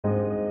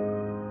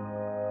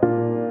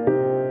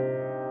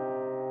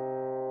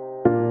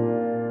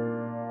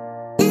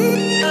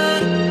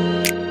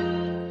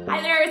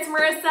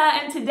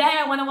Today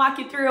I want to walk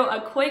you through a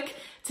quick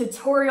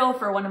tutorial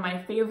for one of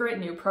my favorite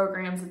new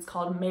programs. It's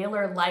called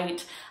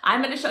MailerLite.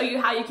 I'm going to show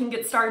you how you can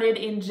get started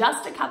in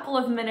just a couple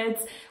of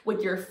minutes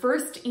with your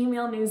first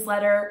email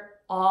newsletter,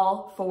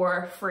 all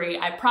for free.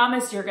 I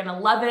promise you're gonna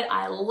love it.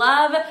 I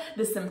love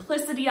the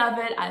simplicity of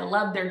it. I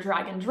love their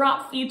drag and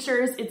drop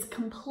features. It's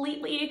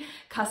completely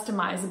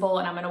customizable,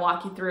 and I'm gonna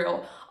walk you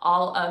through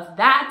all of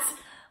that.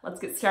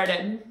 Let's get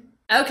started.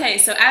 Okay,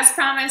 so as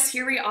promised,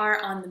 here we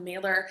are on the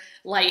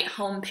MailerLite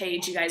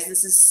homepage. You guys,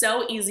 this is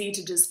so easy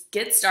to just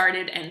get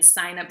started and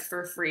sign up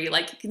for free.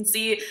 Like you can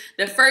see,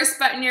 the first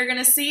button you're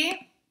gonna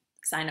see,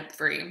 sign up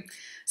free.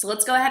 So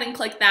let's go ahead and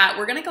click that.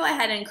 We're gonna go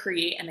ahead and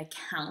create an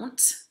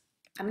account.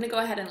 I'm gonna go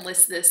ahead and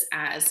list this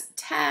as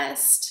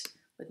test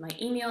with my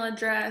email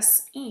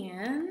address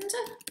and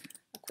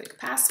a quick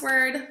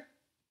password.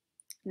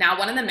 Now,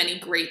 one of the many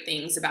great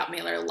things about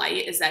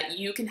MailerLite is that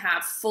you can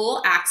have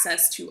full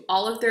access to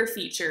all of their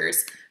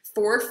features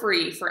for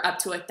free for up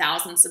to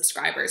 1,000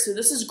 subscribers. So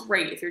this is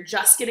great if you're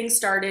just getting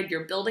started,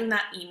 you're building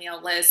that email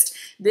list.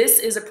 This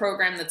is a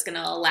program that's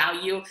gonna allow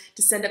you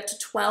to send up to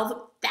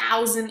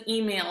 12,000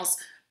 emails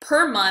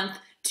per month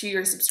to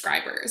your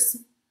subscribers.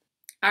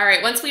 All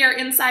right, once we are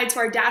inside to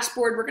our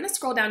dashboard, we're gonna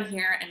scroll down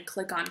here and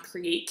click on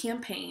Create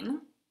Campaign.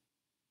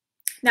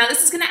 Now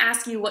this is gonna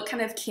ask you what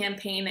kind of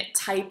campaign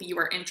type you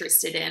are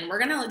interested in. We're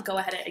gonna go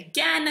ahead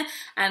again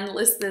and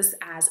list this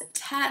as a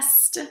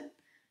test.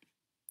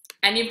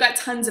 And you've got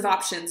tons of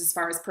options as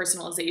far as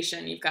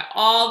personalization. You've got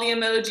all the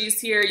emojis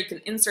here. You can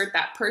insert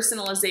that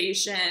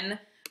personalization.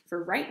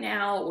 For right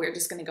now, we're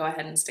just gonna go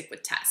ahead and stick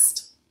with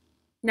test.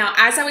 Now,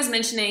 as I was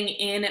mentioning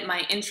in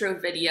my intro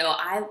video,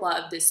 I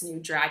love this new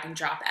drag and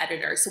drop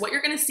editor. So what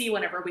you're gonna see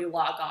whenever we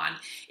log on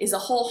is a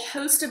whole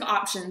host of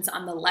options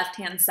on the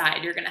left-hand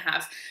side. You're gonna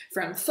have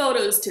from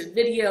photos to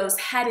videos,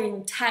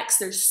 heading, text.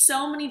 There's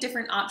so many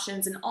different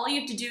options, and all you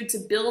have to do to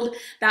build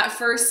that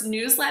first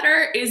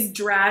newsletter is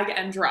drag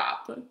and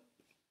drop.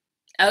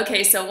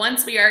 Okay, so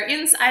once we are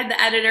inside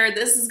the editor,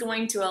 this is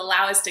going to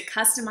allow us to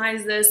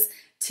customize this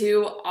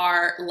to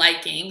our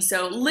liking.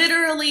 So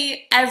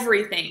literally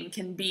everything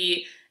can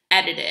be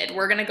edited.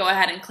 We're gonna go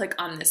ahead and click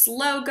on this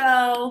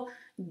logo.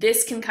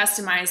 This can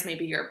customize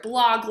maybe your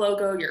blog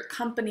logo, your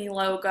company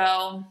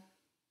logo.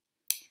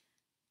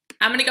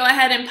 I'm gonna go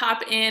ahead and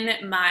pop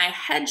in my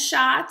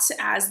headshot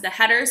as the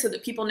header so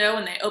that people know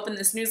when they open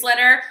this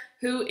newsletter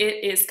who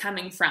it is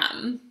coming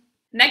from.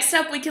 Next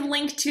up, we can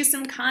link to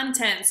some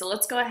content. So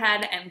let's go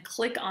ahead and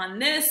click on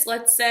this.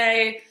 Let's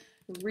say,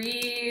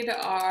 read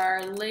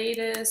our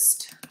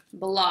latest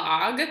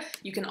blog.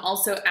 You can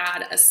also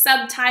add a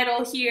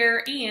subtitle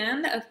here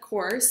and, of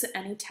course,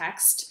 any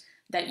text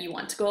that you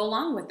want to go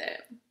along with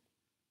it.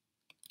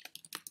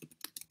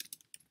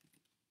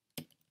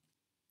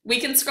 We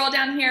can scroll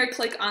down here,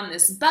 click on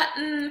this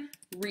button,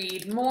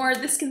 read more.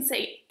 This can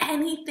say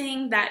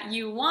anything that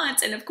you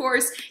want, and of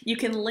course, you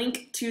can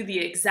link to the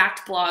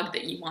exact blog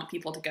that you want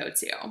people to go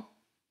to.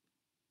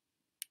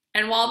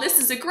 And while this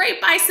is a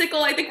great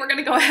bicycle, I think we're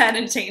gonna go ahead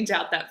and change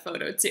out that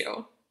photo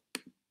too.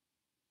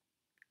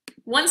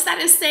 Once that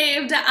is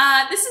saved,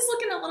 this is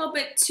looking a little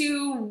bit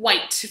too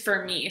white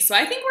for me. So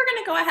I think we're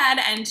gonna go ahead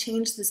and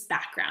change this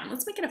background.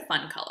 Let's make it a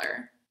fun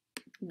color.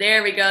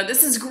 There we go.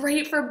 This is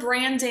great for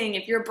branding.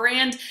 If your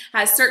brand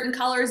has certain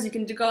colors, you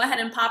can go ahead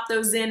and pop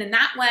those in, and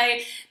that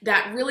way,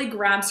 that really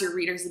grabs your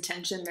reader's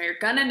attention. They're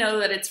gonna know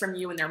that it's from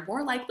you, and they're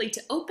more likely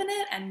to open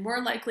it and more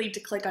likely to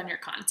click on your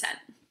content.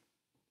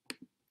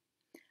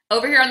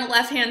 Over here on the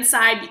left-hand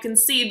side, you can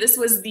see this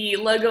was the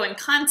logo and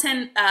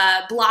content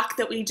block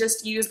that we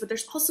just used, but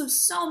there's also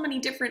so many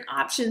different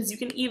options. You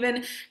can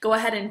even go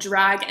ahead and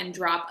drag and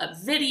drop a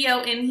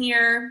video in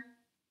here.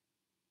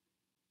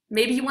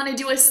 Maybe you want to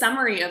do a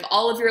summary of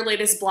all of your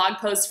latest blog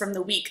posts from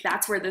the week.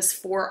 That's where this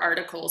 4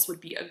 articles would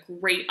be a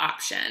great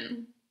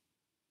option.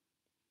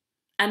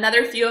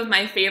 Another few of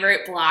my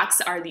favorite blocks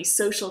are the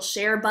social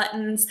share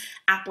buttons,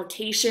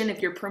 application.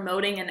 If you're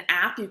promoting an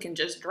app, you can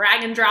just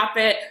drag and drop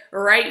it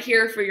right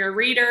here for your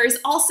readers.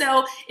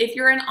 Also, if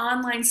you're an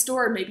online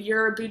store, maybe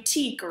you're a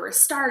boutique or a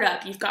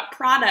startup, you've got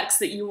products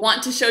that you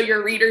want to show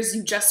your readers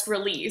you just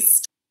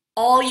released.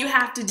 All you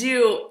have to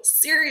do,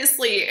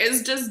 seriously,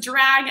 is just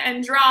drag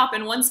and drop.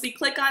 And once we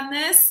click on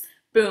this,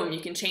 boom, you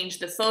can change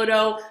the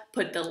photo,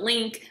 put the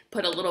link,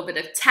 put a little bit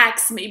of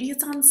text. Maybe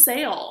it's on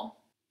sale.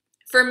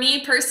 For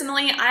me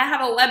personally, I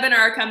have a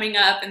webinar coming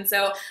up, and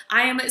so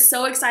I am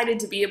so excited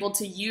to be able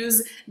to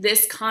use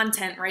this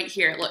content right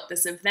here. Look,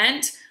 this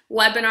event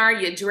webinar,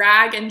 you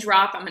drag and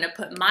drop. I'm gonna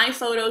put my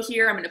photo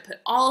here. I'm gonna put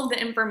all of the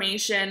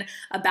information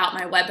about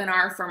my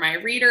webinar for my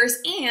readers,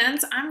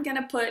 and I'm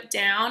gonna put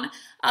down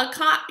a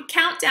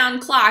countdown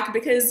clock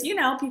because, you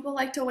know, people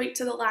like to wait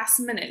to the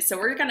last minute. So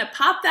we're gonna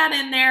pop that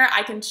in there.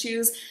 I can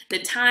choose the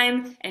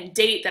time and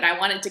date that I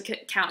want it to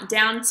count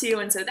down to,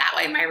 and so that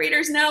way my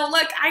readers know,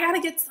 look, I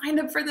gotta get signed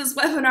up for this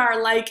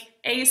webinar like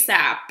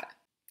ASAP.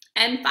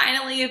 And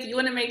finally, if you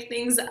want to make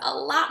things a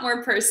lot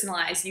more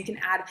personalized, you can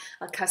add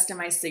a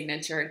customized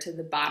signature to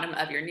the bottom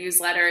of your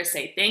newsletter.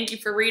 Say, thank you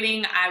for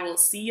reading. I will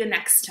see you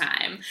next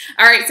time.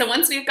 All right, so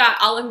once we've got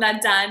all of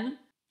that done,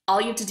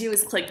 All you have to do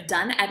is click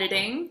Done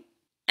Editing.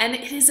 And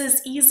it is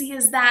as easy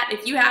as that.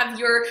 If you have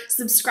your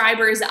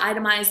subscribers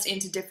itemized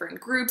into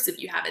different groups, if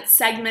you have it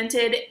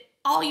segmented,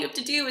 all you have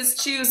to do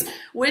is choose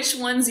which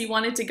ones you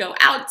want it to go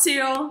out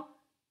to.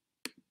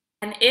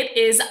 And it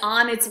is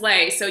on its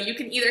way. So you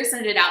can either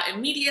send it out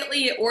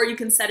immediately or you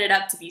can set it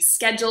up to be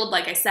scheduled.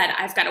 Like I said,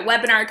 I've got a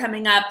webinar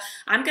coming up.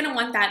 I'm gonna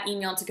want that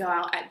email to go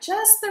out at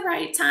just the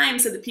right time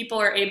so that people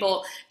are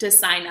able to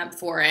sign up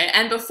for it.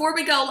 And before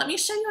we go, let me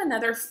show you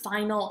another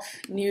final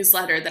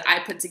newsletter that I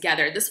put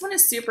together. This one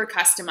is super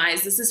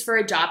customized. This is for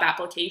a job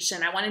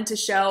application. I wanted to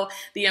show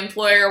the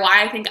employer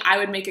why I think I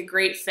would make a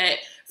great fit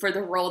for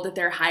the role that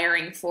they're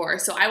hiring for.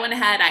 So I went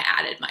ahead, I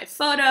added my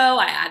photo,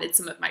 I added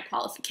some of my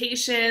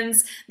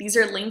qualifications. These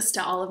are links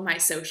to all of my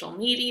social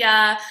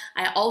media.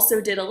 I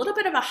also did a little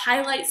bit of a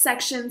highlight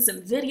section,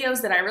 some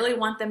videos that I really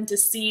want them to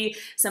see,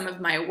 some of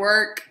my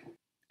work.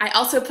 I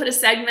also put a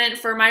segment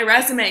for my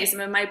resume, some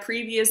of my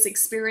previous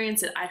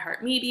experience at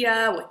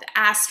iHeartMedia with the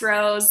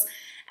Astros.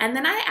 And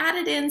then I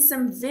added in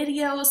some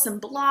videos, some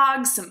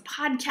blogs, some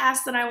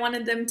podcasts that I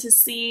wanted them to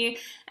see.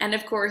 And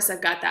of course,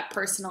 I've got that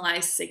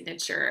personalized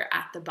signature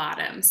at the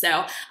bottom.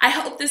 So I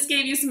hope this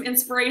gave you some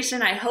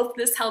inspiration. I hope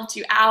this helped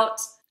you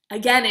out.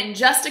 Again, in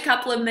just a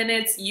couple of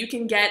minutes, you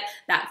can get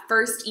that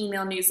first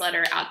email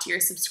newsletter out to your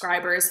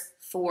subscribers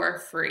for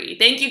free.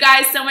 Thank you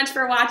guys so much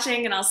for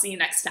watching, and I'll see you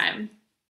next time.